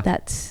know, but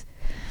that's...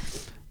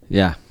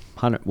 Yeah.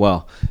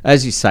 Well,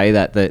 as you say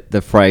that,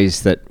 the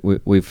phrase that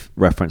we've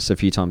referenced a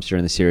few times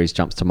during the series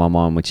jumps to my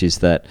mind, which is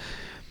that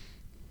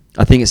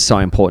I think it's so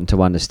important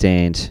to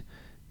understand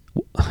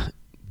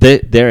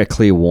there are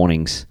clear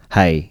warnings.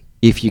 Hey,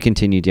 if you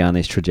continue down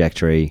this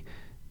trajectory,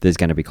 there's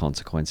going to be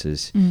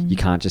consequences. You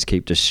can't just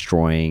keep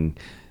destroying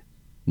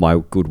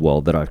my good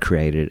world that I've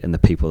created and the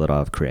people that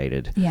I've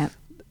created. Yeah.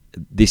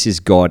 This is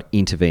God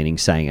intervening,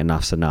 saying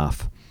enough's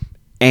enough.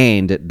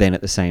 And then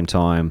at the same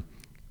time,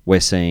 we're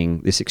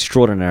seeing this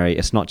extraordinary,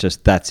 it's not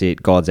just that's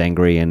it, God's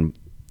angry and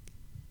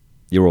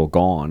you're all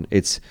gone.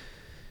 It's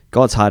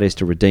God's heart is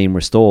to redeem,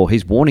 restore.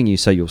 He's warning you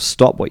so you'll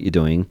stop what you're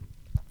doing.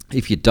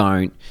 If you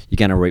don't, you're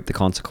going to reap the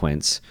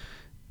consequence.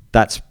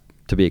 That's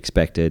to be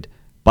expected.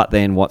 But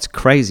then what's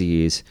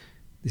crazy is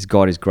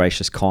God is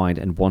gracious, kind,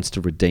 and wants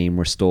to redeem,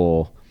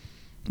 restore,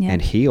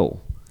 and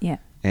heal. Yeah.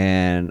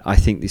 And I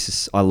think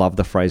I love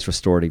the phrase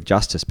restorative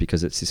justice,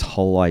 because it's this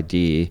whole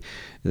idea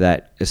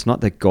that it's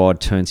not that God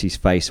turns his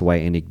face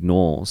away and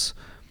ignores.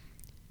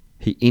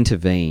 He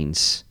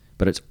intervenes,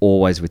 but it's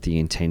always with the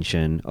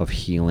intention of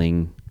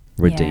healing,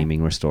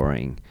 redeeming,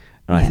 restoring.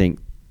 And I think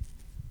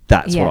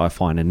That's Yeah. what I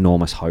find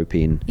enormous hope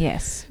in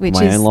Yes, which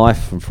my is own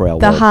life and for our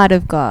the world. heart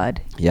of God.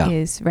 Yeah.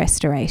 Is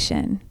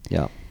restoration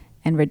Yeah.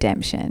 and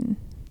redemption,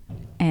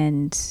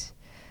 and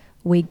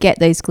we get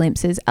those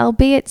glimpses,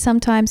 albeit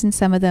sometimes in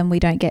some of them we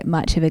don't get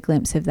much of a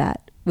glimpse of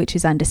that, which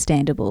is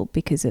understandable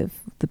because of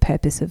the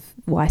purpose of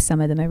why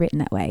some of them are written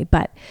that way.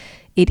 But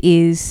it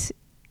is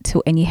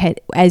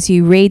as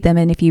you read them,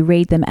 and if you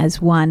read them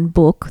as one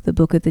book, the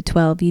book of the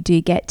 12, you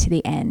do get to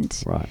the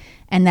end. Right.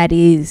 And that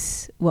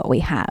is what we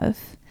have,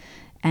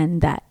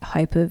 and that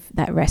hope of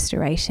that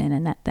restoration,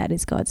 and that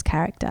is God's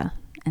character.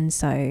 And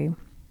so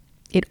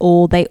they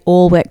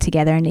all work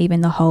together, and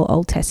even the whole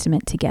Old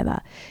Testament together,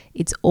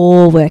 it's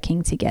all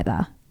working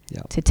together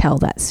to tell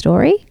that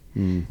story.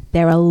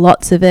 There are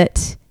lots of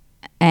it,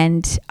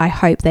 and I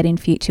hope that in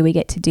future we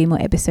get to do more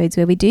episodes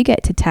where we do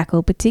get to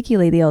tackle,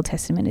 particularly the Old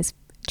Testament is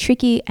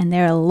tricky, and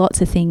there are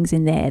lots of things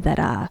in there that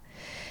are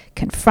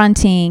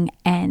confronting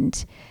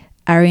and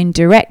are in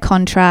direct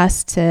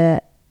contrast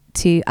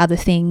to other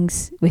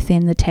things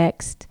within the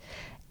text,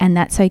 and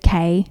that's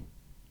okay.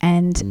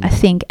 And I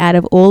think out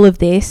of all of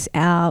this,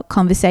 our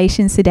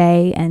conversations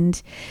today and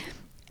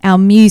our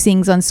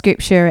musings on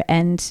scripture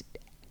and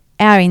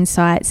our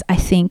insights, I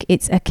think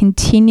it's a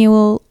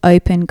continual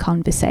open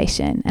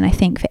conversation. And I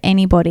think for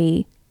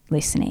anybody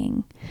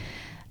listening,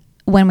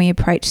 when we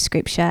approach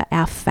scripture,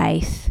 our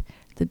faith,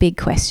 the big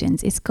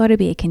questions, it's got to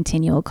be a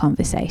continual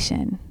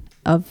conversation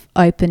of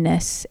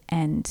openness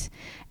and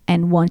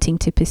wanting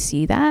to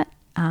pursue that.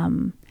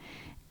 And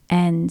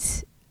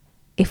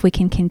if we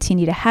can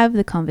continue to have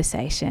the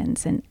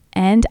conversations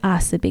and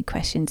ask the big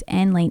questions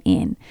and lean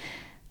in,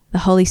 the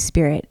Holy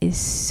Spirit is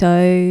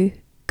so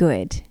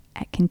good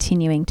at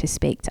continuing to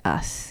speak to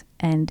us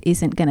and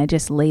isn't going to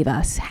just leave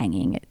us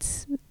hanging.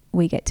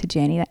 We get to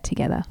journey that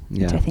together,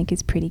 which I think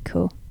is pretty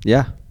cool.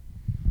 Yeah,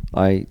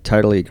 I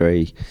totally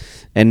agree.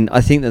 And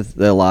I think that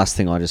the last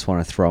thing I just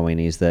want to throw in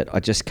is that I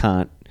just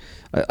can't,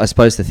 I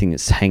suppose the thing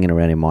that's hanging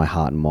around in my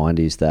heart and mind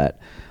is that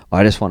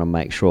I just want to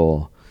make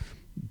sure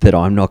that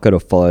I'm not going to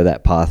follow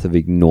that path of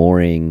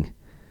ignoring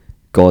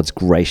God's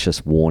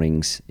gracious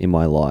warnings in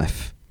my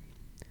life,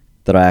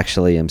 that I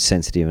actually am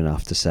sensitive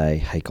enough to say,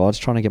 hey, God's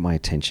trying to get my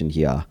attention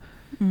here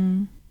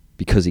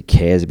because he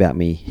cares about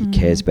me. He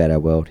cares about our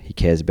world. He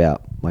cares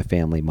about my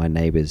family, my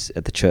neighbors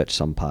at the church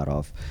I'm part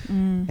of.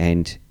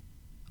 And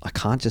I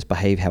can't just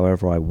behave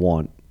however I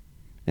want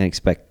and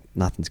expect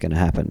nothing's going to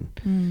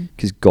happen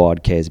because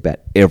God cares about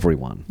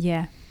everyone.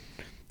 Yeah.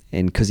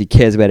 And because he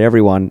cares about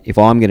everyone, if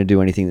I'm going to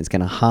do anything that's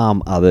going to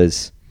harm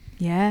others,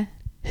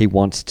 he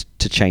wants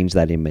to change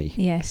that in me.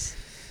 Yes.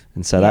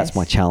 And so that's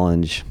my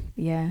challenge.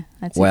 Yeah.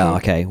 That's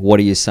okay. What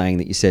are you saying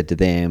that you said to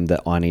them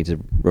that I need to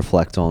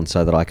reflect on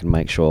so that I can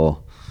make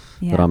sure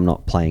that I'm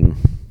not playing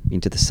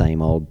into the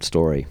same old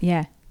story?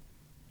 Yeah.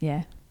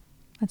 Yeah.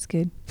 That's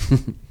good.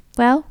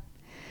 Well,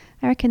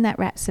 I reckon that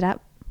wraps it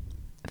up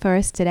for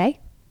us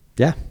today.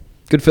 Yeah.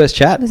 Good first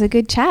chat. It was a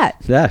good chat.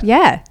 Yeah.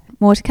 Yeah.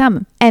 More to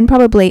come. And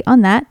probably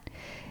on that,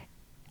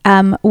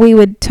 we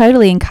would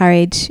totally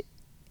encourage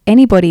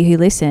anybody who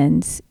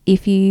listens,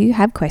 if they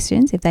have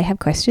questions,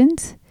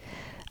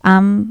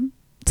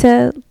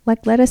 to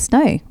let us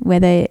know,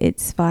 whether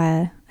it's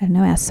via,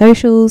 our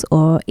socials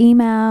or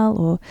email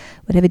or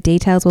whatever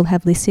details we'll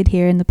have listed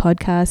here in the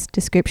podcast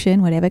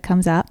description, whatever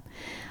comes up,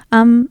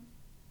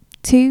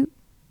 to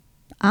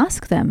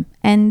ask them.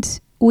 And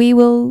we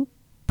will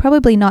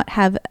probably not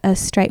have a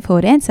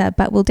straightforward answer,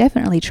 but we'll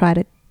definitely try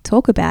to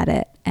talk about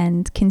it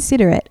and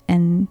consider it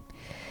and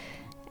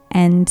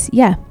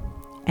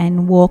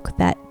walk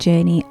that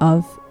journey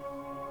of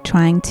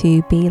trying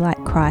to be like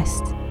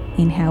Christ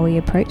in how we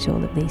approach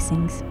all of these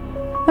things.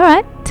 All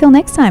right, till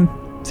next time.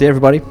 See you,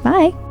 everybody.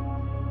 Bye.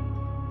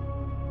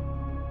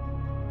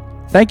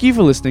 Thank you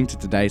for listening to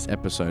today's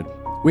episode.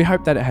 We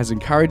hope that it has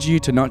encouraged you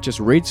to not just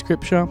read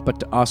scripture, but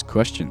to ask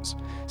questions.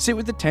 Sit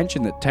with the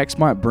tension that text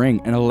might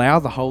bring and allow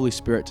the Holy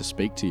Spirit to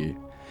speak to you.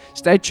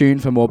 Stay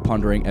tuned for more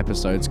Pondering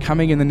episodes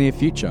coming in the near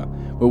future,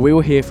 where we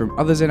will hear from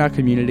others in our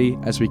community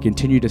as we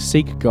continue to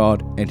seek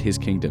God and His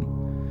kingdom.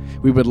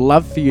 We would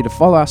love for you to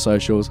follow our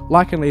socials,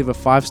 like and leave a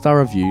 5-star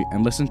review,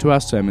 and listen to our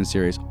sermon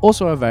series,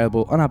 also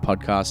available on our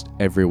podcast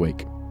every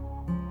week.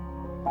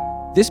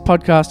 This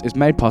podcast is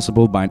made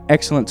possible by an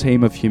excellent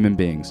team of human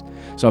beings.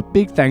 So a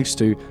big thanks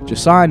to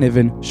Josiah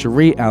Niven,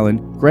 Cherie Allen,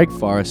 Greg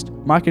Forrest,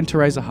 Mike and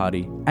Teresa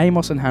Hardy,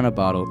 Amos and Hannah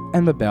Bartle,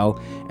 Emma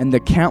Bell, and the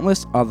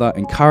countless other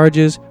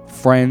encouragers,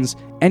 friends,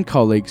 and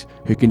colleagues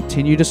who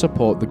continue to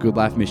support the Good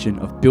Life mission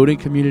of building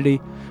community,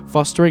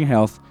 fostering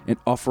health, and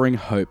offering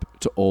hope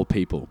to all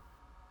people.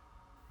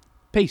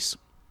 Peace.